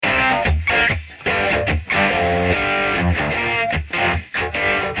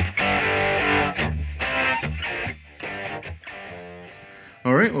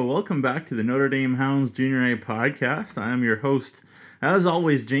welcome back to the Notre Dame Hounds Junior A podcast. I am your host, as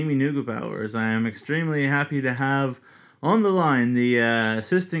always, Jamie Neugebauer. I am extremely happy to have on the line the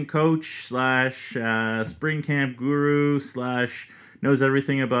assistant coach slash spring camp guru slash knows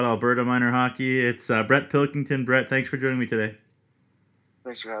everything about Alberta minor hockey. It's Brett Pilkington. Brett, thanks for joining me today.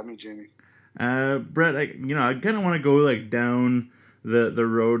 Thanks for having me, Jamie. Brett, I kind of want to go down the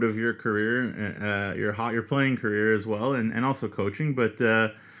road of your career, your playing career as well, and also coaching. But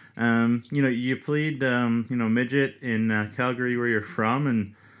you played midget in Calgary, where you're from,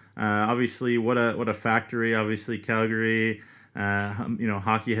 and obviously what a factory. Obviously Calgary,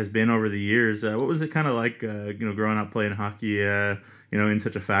 hockey has been over the years. What was it kind of like, growing up playing hockey, in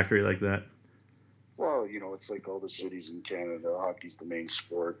such a factory like that? Well, it's like all the cities in Canada. Hockey's the main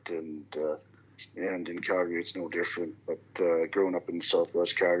sport, and in Calgary it's no different. But growing up in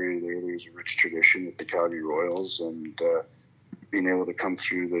Southwest Calgary, there's a rich tradition with the Calgary Royals, and being able to come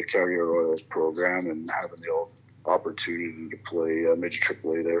through the Calgary Royals program and having the opportunity to play midget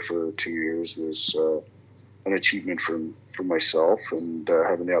AAA there for 2 years was an achievement for myself, and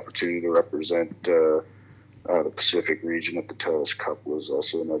having the opportunity to represent the Pacific region at the TELUS Cup was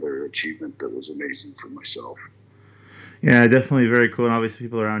also another achievement that was amazing for myself. Yeah, definitely very cool. And obviously,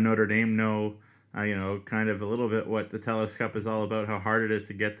 people around Notre Dame know, kind of a little bit what the TELUS Cup is all about, how hard it is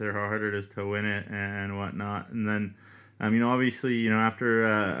to get there, how hard it is to win it, and whatnot. And then, obviously, after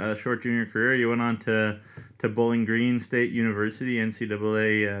a short junior career, you went on to Bowling Green State University,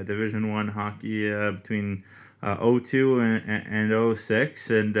 NCAA Division I hockey between 02 and 06.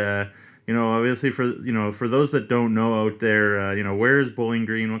 And obviously for those that don't know out there, where is Bowling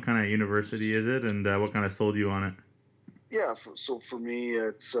Green? What kind of university is it, and what kind of sold you on it? Yeah, so for me,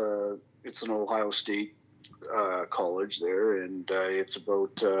 it's an Ohio State college there, and it's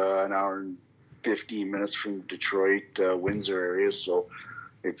about an hour and 15 minutes from Detroit, Windsor area. So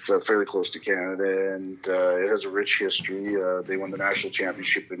it's fairly close to Canada, and it has a rich history. They won the national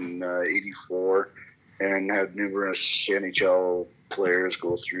championship in '84 and had numerous NHL players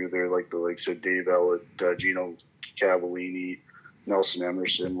go through there, like the likes of Dave Ellett, Gino Cavallini, Nelson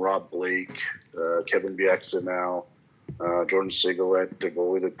Emerson, Rob Blake, Kevin Bieksa now, Jordan Sigalet, the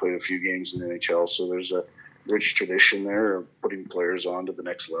goalie that played a few games in the NHL. So there's a rich tradition there of putting players on to the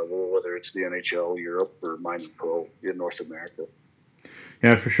next level, whether it's the NHL, Europe, or minor pro in North America.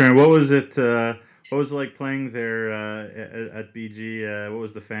 Yeah, for sure. And what was it? What was it like playing there at BG? What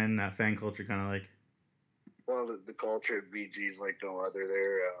was the fan culture kind of like? Well, the culture at BG is like no other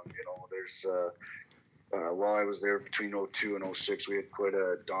there. There's while I was there between 02 and 06, we had quite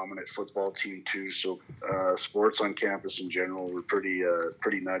a dominant football team too. So sports on campus in general were pretty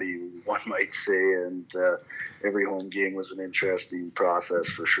nutty, one might say, and every home game was an interesting process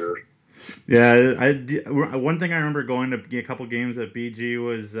for sure. Yeah, one thing I remember going to a couple games at BG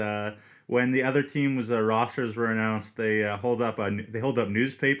was when the other team was rosters were announced. They hold up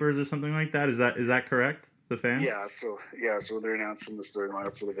newspapers or something like that. Is that correct? The fans? So they're announcing the starting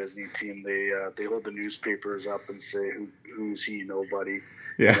lineup for the visiting team. They hold the newspapers up and say who's he, nobody.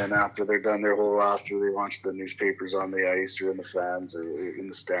 Yeah. And then after they're done their whole roster, they launch the newspapers on the ice or in the fans or in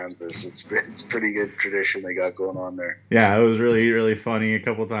the stands. So it's pretty good tradition they got going on there. Yeah, it was really, really funny. A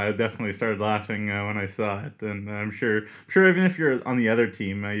couple times, I definitely started laughing when I saw it, and I'm sure even if you're on the other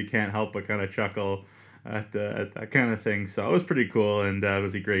team, you can't help but kind of chuckle at that kind of thing. So it was pretty cool, and it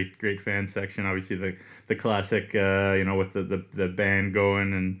was a great fan section. Obviously, the classic, with the band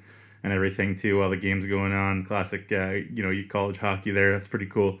going and everything too while the game's going on. Classic, college hockey there. That's pretty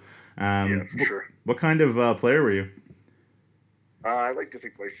cool. Yeah, for sure. What kind of player were you? I like to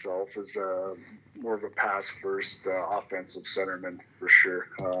think myself as more of a pass-first offensive centerman for sure.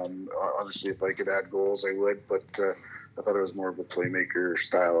 Obviously, if I could add goals, I would, but I thought I was more of a playmaker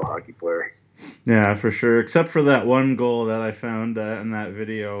style hockey player. Yeah, for sure. Except for that one goal that I found in that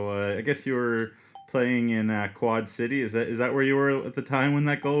video. I guess you were playing in Quad City. Is that where you were at the time when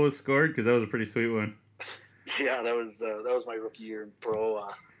that goal was scored? Because that was a pretty sweet one. Yeah, that was my rookie year in pro.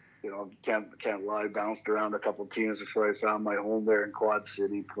 Can't lie. Bounced around a couple teams before I found my home there in Quad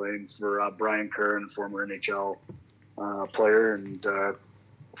City, playing for Brian Curran, former NHL player and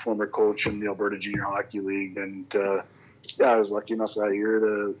former coach in the Alberta Junior Hockey League. And I was lucky enough that year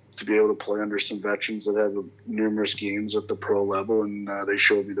to be able to play under some veterans that had numerous games at the pro level, and they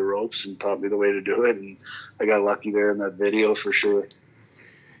showed me the ropes and taught me the way to do it. And I got lucky there in that video for sure.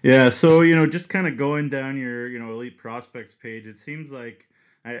 Yeah, so just kind of going down your elite prospects page, it seems like.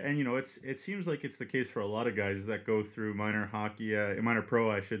 It seems like it's the case for a lot of guys that go through minor hockey, minor pro,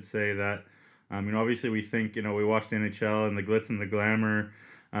 I should say. That, obviously we think, we watch the NHL and the glitz and the glamour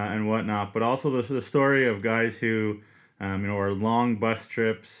and whatnot, but also the story of guys who, or long bus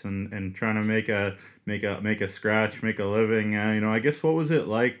trips and trying to make a scratch, make a living. I guess what was it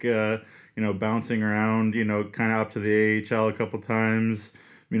like? Bouncing around, kind of up to the AHL a couple times,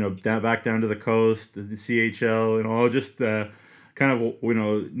 back down to the coast, the CHL, just kind of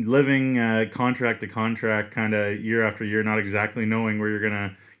living contract to contract, kind of year after year, not exactly knowing where you're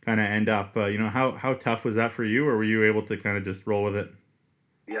gonna kind of end up. How tough was that for you, or were you able to kind of just roll with it?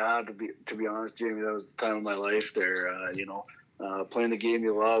 Yeah, to be honest, Jamie, that was the time of my life there. Playing the game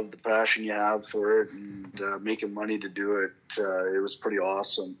you love, the passion you have for it, and making money to do it. It was pretty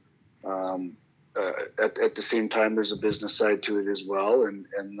awesome. Um, at the same time, there's a business side to it as well, and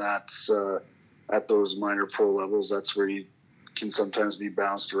that's at those minor pro levels. That's where you can sometimes be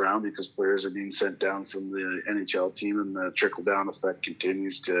bounced around because players are being sent down from the NHL team, and the trickle down effect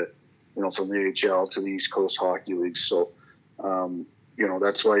continues to, from the AHL to the East Coast Hockey League. So.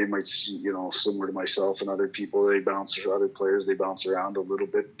 That's why you might see, similar to myself and other people, other players, they bounce around a little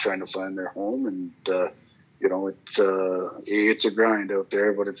bit trying to find their home. And, it's a grind out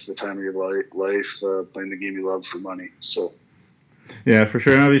there, but it's the time of your life playing the game you love for money. So, Yeah, for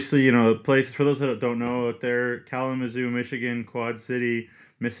sure. And obviously, places for those that don't know out there, Kalamazoo, Michigan, Quad City,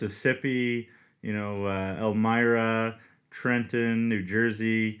 Mississippi, Elmira, Trenton, New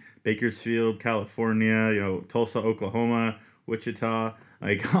Jersey, Bakersfield, California, Tulsa, Oklahoma, Wichita,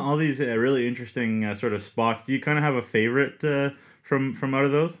 like all these really interesting sort of spots. Do you kind of have a favorite from out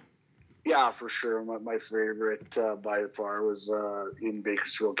of those? yeah, for sure. My favorite by far was in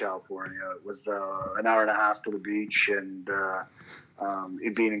Bakersfield, California. It was an hour and a half to the beach, and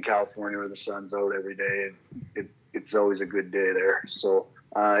it being in California where the sun's out every day, it's always a good day there. So,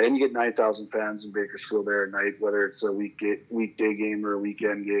 and you get 9,000 fans in Bakersfield there at night, whether it's a weekday game or a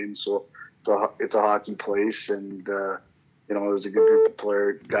weekend game. So it's a hockey place, and it was a good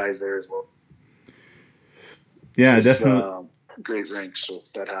group of guys there as well. Yeah, With definitely. great ranks, so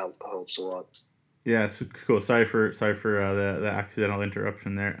that helps a lot. Yeah, so cool. Sorry for the accidental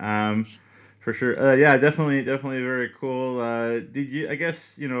interruption there. For sure. Yeah, definitely very cool. Did you? I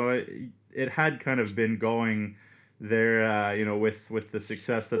guess it had kind of been going there. With the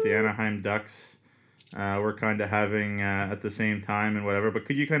success that the Anaheim Ducks were kind of having at the same time and whatever. But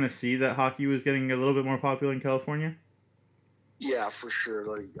could you kind of see that hockey was getting a little bit more popular in California? Yeah, for sure.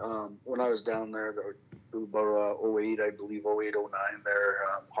 Like when I was down there, about 08, I believe 08, 09, there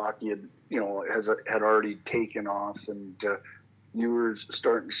hockey had already taken off, and you were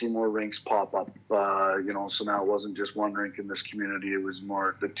starting to see more rinks pop up. So now it wasn't just one rink in this community; it was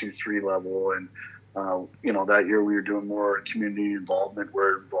more the 2, 3 level, and that year we were doing more community involvement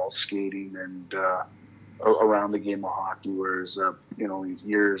where it involved skating and around the game of hockey. Whereas,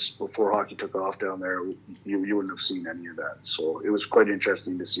 years before hockey took off down there, you wouldn't have seen any of that. So it was quite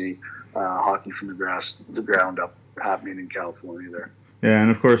interesting to see hockey from the ground up happening in California there. Yeah,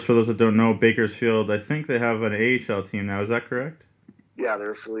 and of course, for those that don't know, Bakersfield, I think they have an AHL team now. Is that correct? Yeah, they're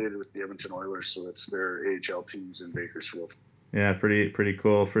affiliated with the Edmonton Oilers, so it's their AHL teams in Bakersfield. Yeah, pretty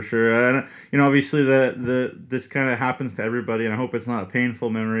cool for sure. And obviously the this kind of happens to everybody, and I hope it's not a painful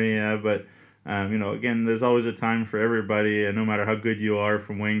memory. But again, there's always a time for everybody, and no matter how good you are,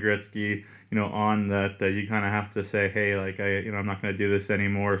 from Wayne Gretzky, on that, you kind of have to say, hey, like I'm not going to do this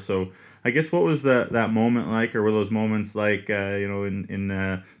anymore. So I guess what was that moment like, or were those moments like, in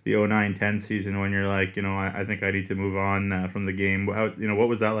the 09-10 season when you're like, I think I need to move on from the game. What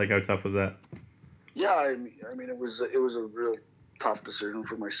was that like? How tough was that? Yeah, I mean, it was a real tough decision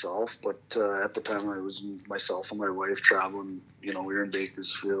for myself, but at the time I was myself and my wife traveling. We were in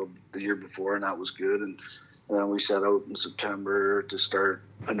Bakersfield the year before, and that was good. And then we set out in September to start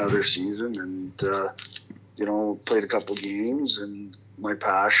another season, and played a couple games, and my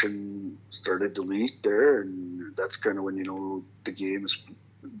passion started to leak there, and that's kind of when the game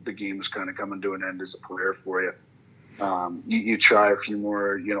is kind of coming to an end as a player for you. You try a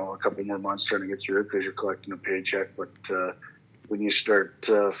couple more months trying to get through it because you're collecting a paycheck. But when you start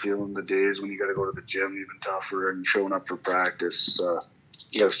feeling the days when you got to go to the gym even tougher and showing up for practice,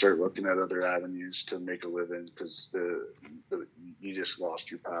 you got to start looking at other avenues to make a living because you just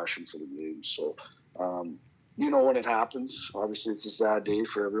lost your passion for the game. So, when it happens, obviously it's a sad day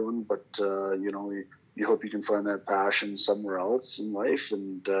for everyone, but you hope you can find that passion somewhere else in life.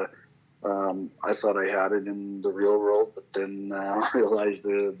 And I thought I had it in the real world, but then I realized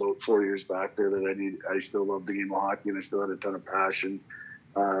about 4 years back there that I still loved the game of hockey and I still had a ton of passion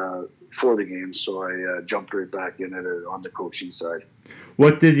for the game. So I jumped right back in it on the coaching side.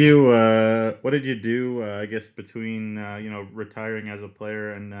 What did you do? I guess between retiring as a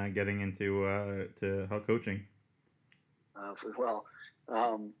player and getting into to health coaching. Well,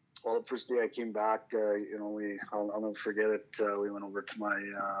 um, Well, the first day I came back, I'll never forget it. We went over to my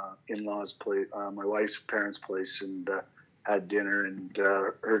in-laws' place, my wife's parents' place, and had dinner. And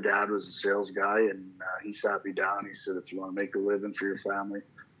her dad was a sales guy, and he sat me down. He said, "If you want to make a living for your family,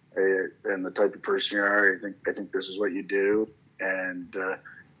 and the type of person you are, I think this is what you do." And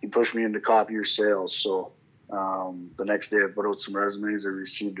he pushed me into copier sales. So the next day, I put out some resumes. I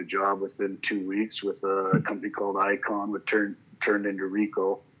received a job within 2 weeks with a company called Icon, which turned into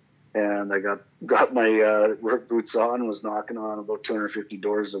Rico. And I got my work boots on and was knocking on about 250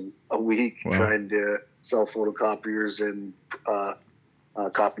 doors a week, Wow. trying to sell photocopiers and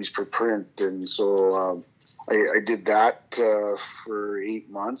copies per print. And so I did that for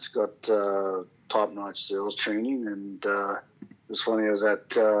 8 months, got top-notch sales training. And it was funny, I was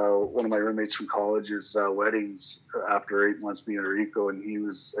at one of my roommates from college's weddings after 8 months being at Rico, and he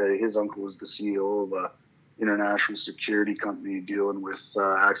was his uncle was the CEO of a international security company dealing with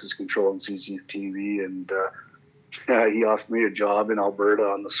access control and CCTV, and he offered me a job in Alberta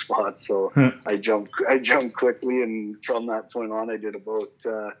on the spot. So I jumped quickly, and from that point on, I did about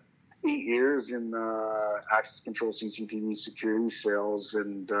 8 years in access control, CCTV, security sales,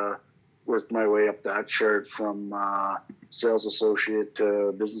 and worked my way up that chart from sales associate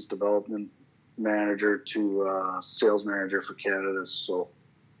to business development manager to sales manager for Canada. So.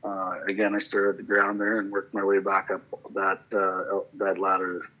 Again, I started at the ground there and worked my way back up that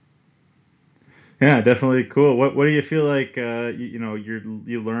ladder. Yeah, definitely cool. What do you feel like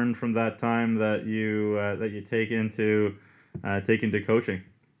you learned from that time that you take into coaching?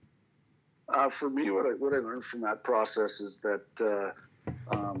 For me, what I learned from that process is that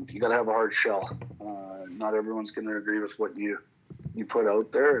you got to have a hard shell. Not everyone's going to agree with what you put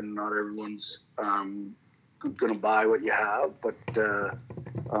out there, and not everyone's going to buy what you have. But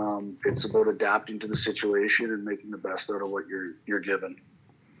it's about adapting to the situation and making the best out of what you're given.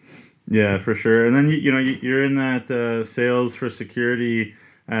 Yeah, for sure. And then you're in that sales for security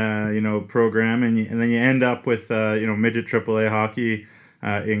program, and then you end up with midget AAA hockey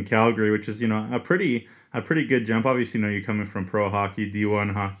in Calgary, which is a pretty good jump. Obviously, you're coming from pro hockey,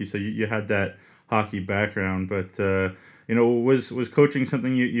 D1 hockey, so you had that hockey background. But was coaching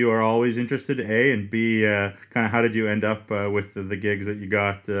something you are always interested in? A, and B, kind of how did you end up with the gigs that you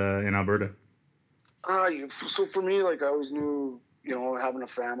got in Alberta? So for me, like I always knew, having a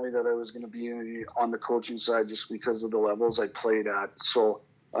family, that I was going to be on the coaching side just because of the levels I played at. So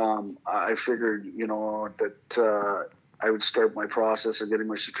I figured, that I would start my process of getting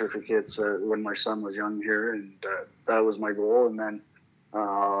my certificates when my son was young here, and that was my goal. And then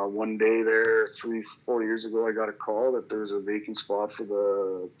one day there, 3-4 years ago, I got a call that there was a vacant spot for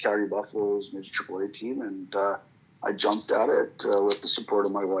the Calgary Buffaloes Midget AAA team, and I jumped at it with the support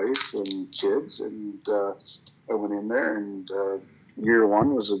of my wife and kids, and I went in there. And year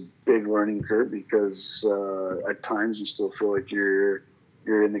one was a big learning curve because at times you still feel like you're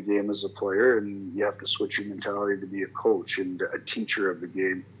in the game as a player, and you have to switch your mentality to be a coach and a teacher of the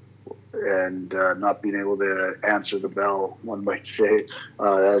game, and not being able to answer the bell, one might say,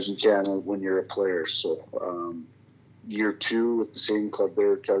 as you can when you're a player. So year two with the same club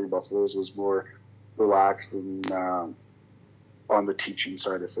there, Calgary Buffaloes, was more relaxed and on the teaching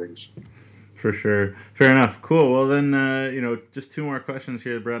side of things. For sure. Fair enough. Cool. Well, then, just two more questions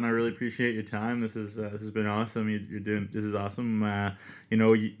here, Brett. And I really appreciate your time. This has been awesome. You're doing this is awesome.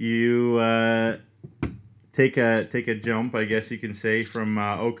 You take a jump, I guess you can say, from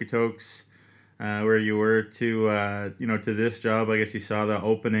Okotoks, where you were to this job. I guess you saw the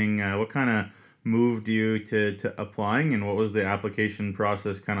opening. What kind of moved you to applying, and what was the application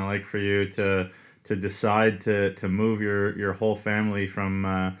process kind of like for you to decide to move your whole family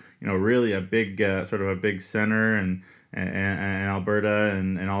from really a big sort of a big center and Alberta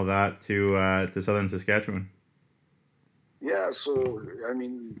and all that to southern Saskatchewan? Yeah, so I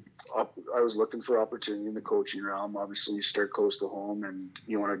mean, I was looking for opportunity in the coaching realm. Obviously, you start close to home, and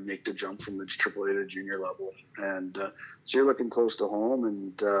you want to make the jump from the AAA to junior level. And so you're looking close to home,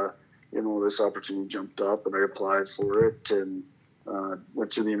 and this opportunity jumped up, and I applied for it, and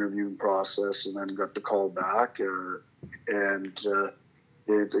went through the interviewing process, and then got the call back. And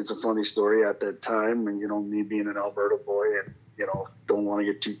it's a funny story at that time, and me being an Alberta boy, and don't want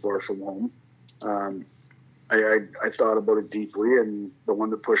to get too far from home. I thought about it deeply, and the one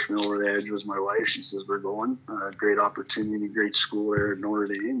that pushed me over the edge was my wife. She says, "We're going. Great opportunity, great school there at Notre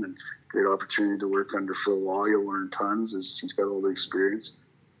Dame, and great opportunity to work under Phil Law. You'll learn tons, as he's got all the experience."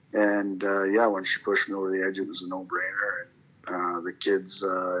 And when she pushed me over the edge, it was a no-brainer. And the kids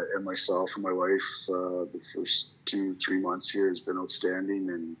and myself and my wife, the first 2-3 months here has been outstanding,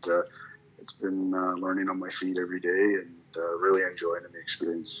 and it's been learning on my feet every day, and really enjoying the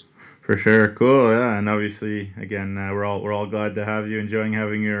experience. For sure, cool, yeah, and obviously, again, we're all glad to have you, enjoying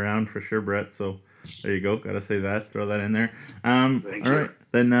having you around for sure, Brett. So there you go. Got to say that, throw that in there. Thank All you. right,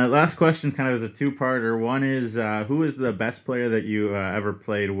 then last question, kind of as a two-parter. One is, who is the best player that you ever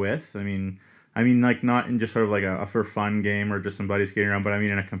played with? I mean, like not in just sort of like a for fun game or just somebody skating around, but I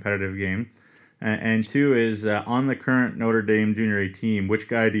mean in a competitive game. And two is, on the current Notre Dame Junior A team, which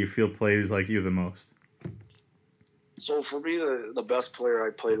guy do you feel plays like you the most? So for me, the best player I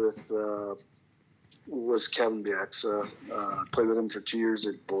played with was Kevin Bieksa. Played with him for 2 years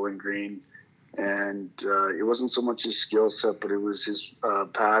at Bowling Green, and it wasn't so much his skill set, but it was his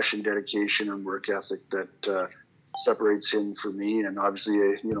passion, dedication, and work ethic that separates him from me. And obviously,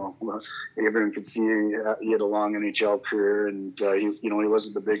 everyone could see he had a long NHL career, and he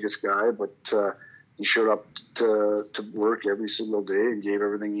wasn't the biggest guy, but he showed up to work every single day and gave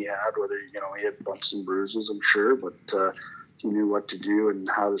everything he had. Whether he had bumps and bruises, I'm sure, but he knew what to do and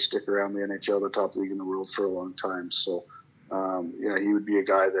how to stick around the NHL, the top league in the world, for a long time. So he would be a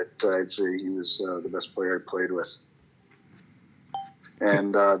guy that I'd say he was the best player I played with.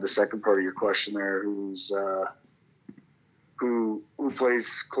 And the second part of your question there, who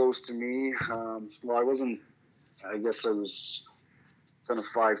plays close to me? Well, I wasn't. I guess I was kind of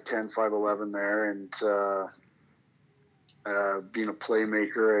 5'10", 5'11" there, and being a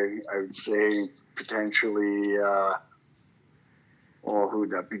playmaker, I would say potentially. Who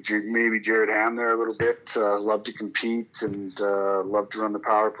would that be? Maybe Jared Ham there a little bit. Love to compete and love to run the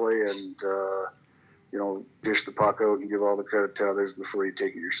power play and dish the puck out and give all the credit to others before you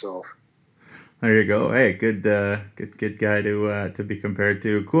take it yourself. There you go. Hey, good guy to be compared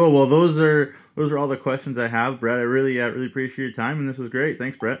to. Cool. Well, those are all the questions I have, Brett. I really appreciate your time, and this was great.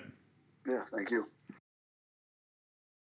 Thanks, Brett. Yeah, thank you.